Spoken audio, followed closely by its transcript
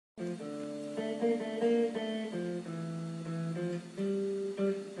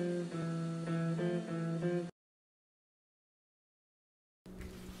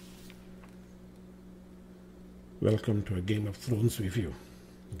Welcome to a Game of Thrones review.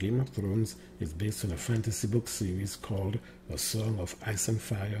 Game of Thrones is based on a fantasy book series called A Song of Ice and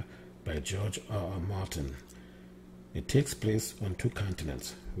Fire by George R. R. Martin. It takes place on two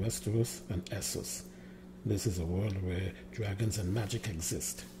continents, Westeros and Essos. This is a world where dragons and magic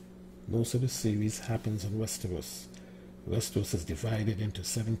exist. Most of the series happens on Westeros. Westeros is divided into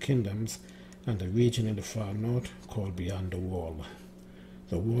 7 kingdoms and a region in the far north called Beyond the Wall.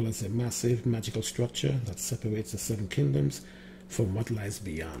 The Wall is a massive magical structure that separates the 7 kingdoms from what lies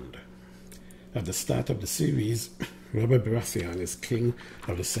beyond. At the start of the series, Robert Baratheon is king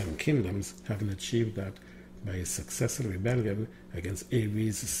of the 7 kingdoms, having achieved that by a successful rebellion against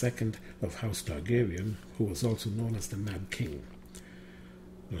Aerys II of House Targaryen, who was also known as the Mad King.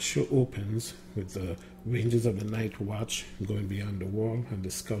 The show opens with the Rangers of the Night Watch going beyond the wall and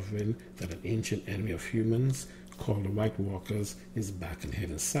discovering that an ancient enemy of humans called the White Walkers is back and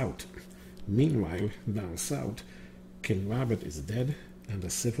heading south. Meanwhile, down south, King Robert is dead and a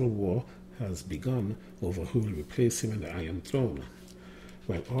civil war has begun over who will replace him on the Iron Throne.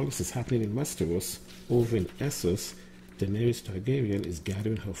 While all this is happening in Westeros, over in Essos, Daenerys Targaryen is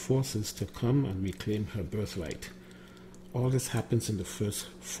gathering her forces to come and reclaim her birthright. All this happens in the first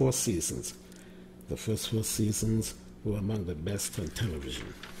 4 seasons. The first 4 seasons were among the best on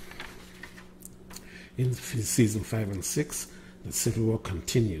television. In season 5 and 6, the Civil War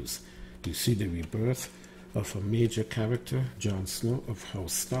continues. You see the rebirth of a major character, Jon Snow of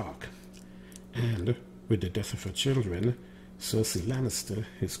House Stark. And with the death of her children, Cersei Lannister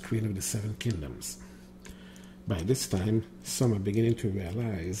is Queen of the 7 Kingdoms. By this time, some are beginning to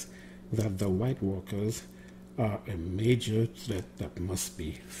realize that the White Walkers are a major threat that must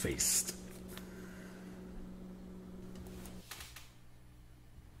be faced.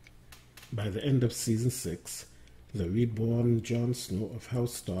 By the end of season 6, the reborn Jon Snow of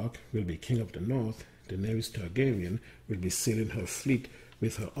House Stark will be King of the North. Daenerys Targaryen will be sailing her fleet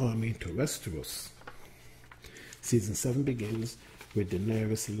with her army to Westeros. Season 7 begins with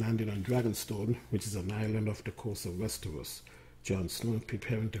Daenerys landing on Dragonstone, which is an island off the coast of Westeros. Jon Snow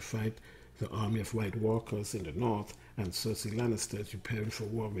preparing to fight the army of White Walkers in the north, and Cersei Lannister is preparing for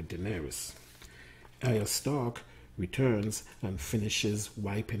war with Daenerys. Arya Stark returns and finishes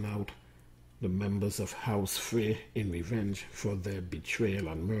wiping out the members of House Frey in revenge for their betrayal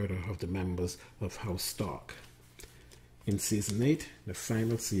and murder of the members of House Stark. In season 8, the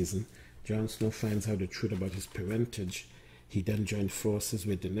final season, Jon Snow finds out the truth about his parentage. He then joins forces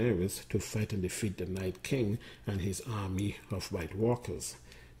with Daenerys to fight and defeat the Night King and his army of White Walkers.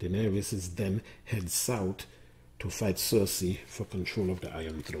 Daenerys is then heads south to fight Cersei for control of the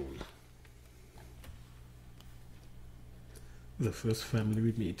Iron Throne. The first family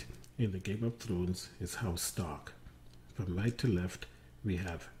we meet in the Game of Thrones is House Stark. From right to left, we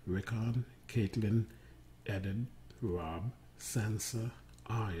have Rickon, Catelyn, Eddard, Robb, Sansa,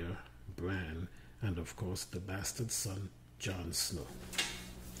 Arya, Bran, and of course the bastard son, Jon Snow.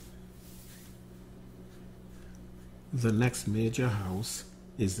 The next major house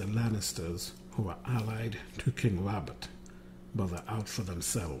is the Lannisters, who are allied to King Robert, but are out for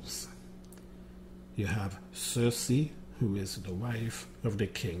themselves. You have Cersei, who is the wife of the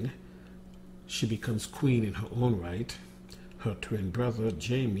king. She becomes queen in her own right. Her twin brother,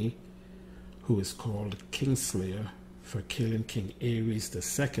 Jaime, who is called Kingslayer for killing King Aerys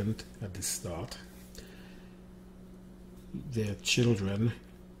II at the start. Their children,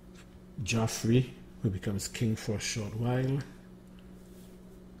 Joffrey, who becomes king for a short while,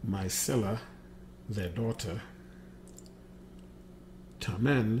 Myrcella, their daughter,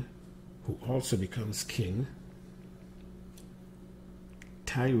 Tommen, who also becomes king,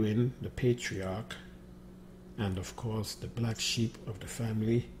 Tywin, the patriarch, and of course the black sheep of the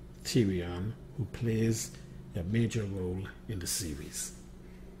family, Tyrion, who plays a major role in the series.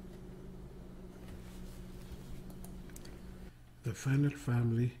 The final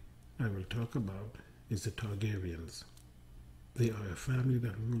family I will talk about is the Targaryens. They are a family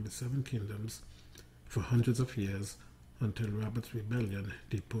that ruled the 7 kingdoms for hundreds of years until Robert's rebellion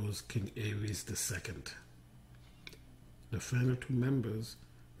deposed King Aerys II. The final 2 members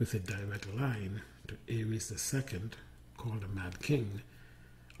with a direct line to Aerys II, called the Mad King,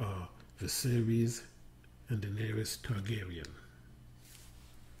 are Viserys and Daenerys Targaryen.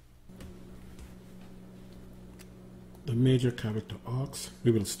 The major character arcs,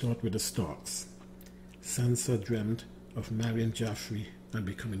 we will start with the Starks. Sansa dreamt of marrying Joffrey and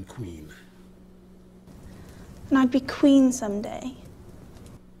becoming queen. And I'd be queen someday.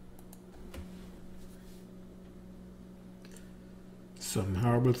 Some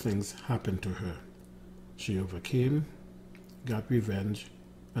horrible things happened to her. She overcame, got revenge,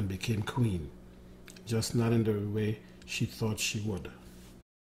 and became queen, just not in the way she thought she would.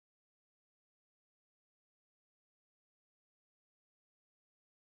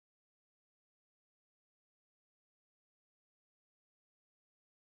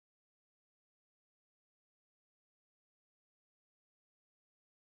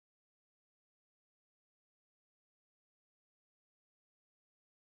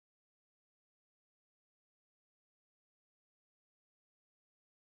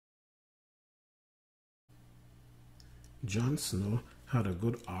 Jon Snow had a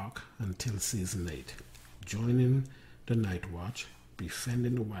good arc until season 8, joining the Night Watch,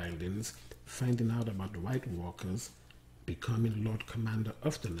 befriending the Wildlings, finding out about the White Walkers, becoming Lord Commander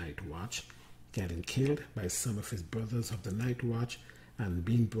of the Night Watch, getting killed by some of his brothers of the Night Watch, and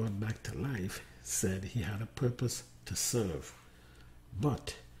being brought back to life. Said he had a purpose to serve.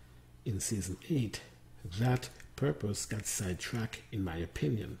 But in season 8, that purpose got sidetracked, in my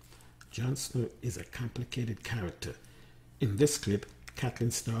opinion. Jon Snow is a complicated character. In this clip,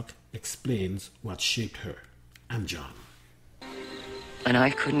 Catelyn Stark explains what shaped her and Jon. And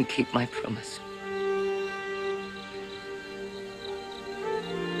I couldn't keep my promise.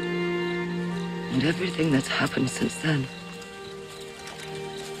 And everything that's happened since then,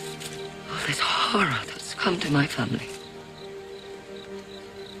 all this horror that's come to my family,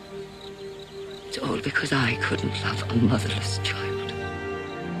 it's all because I couldn't love a motherless child.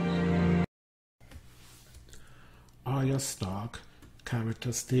 Arya Stark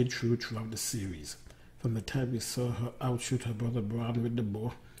character stayed true throughout the series, from the time we saw her outshoot her brother Bran with the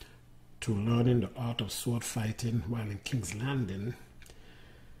bow, to learning the art of sword fighting while in King's Landing,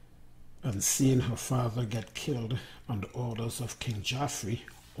 and seeing her father get killed on the orders of King Joffrey.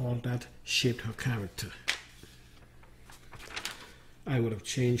 All that shaped her character. I would have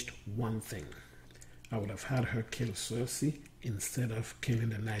changed one thing. I would have had her kill Cersei instead of killing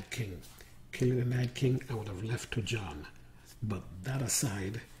the Night King. Killing the Night King I would have left to Jon. But that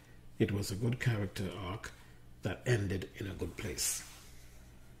aside, it was a good character arc that ended in a good place.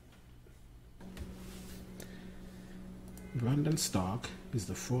 Brandon Stark is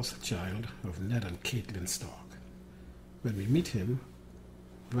the fourth child of Ned and Catelyn Stark. When we meet him,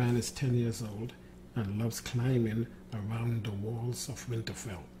 Bran is 10 years old and loves climbing around the walls of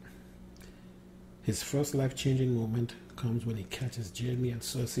Winterfell. His first life-changing moment comes when he catches Jaime and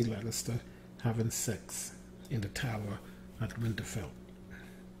Cersei Lannister having sex in the tower at Winterfell.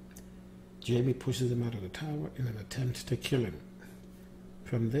 Jaime pushes him out of the tower in an attempt to kill him.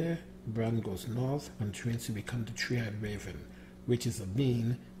 From there, Bran goes north and trains to become the Three-Eyed Raven, which is a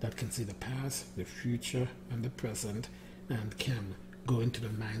being that can see the past, the future, and the present, and can go into the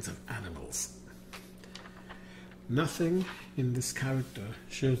minds of animals. Nothing in this character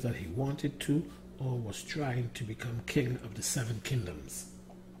shows that he wanted to or was trying to become king of the Seven Kingdoms.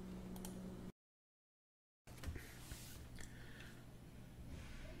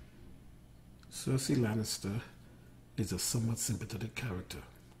 Cersei Lannister is a somewhat sympathetic character.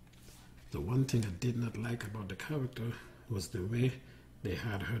 The one thing I did not like about the character was the way they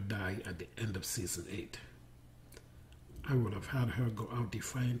had her die at the end of season 8. I would have had her go out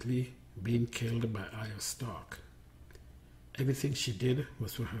defiantly, being killed by Arya Stark. Everything she did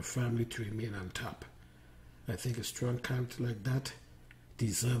was for her family to remain on top. I think a strong character like that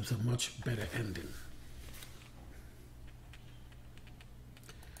deserves a much better ending.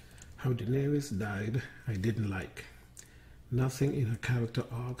 How Daenerys died, I didn't like. Nothing in her character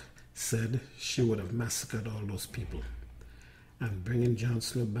arc said she would have massacred all those people. And bringing Jon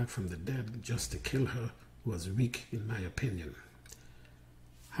Snow back from the dead just to kill her was weak in my opinion.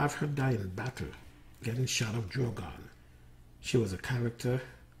 Have her die in battle, getting shot of Drogon. She was a character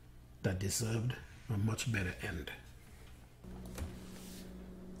that deserved a much better end.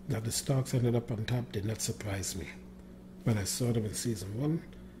 That the Starks ended up on top did not surprise me. When I saw them in season 1,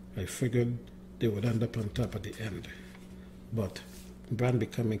 I figured they would end up on top at the end. But Bran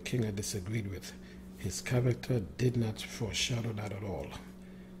becoming king I disagreed with. His character did not foreshadow that at all.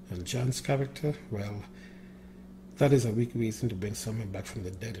 And Jon's character, well, that is a weak reason to bring someone back from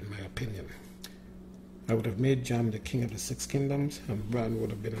the dead in my opinion. I would have made Jon the king of the Six Kingdoms and Bran would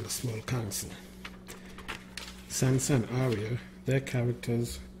have been on a small council. Sansa and Arya, their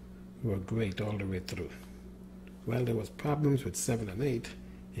characters were great all the way through. While there was problems with 7 and 8,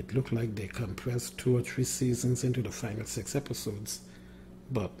 it looked like they compressed 2 or 3 seasons into the final 6 episodes.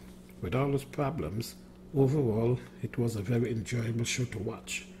 But with all those problems, overall it was a very enjoyable show to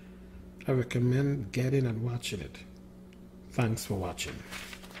watch. I recommend getting and watching it. Thanks for watching.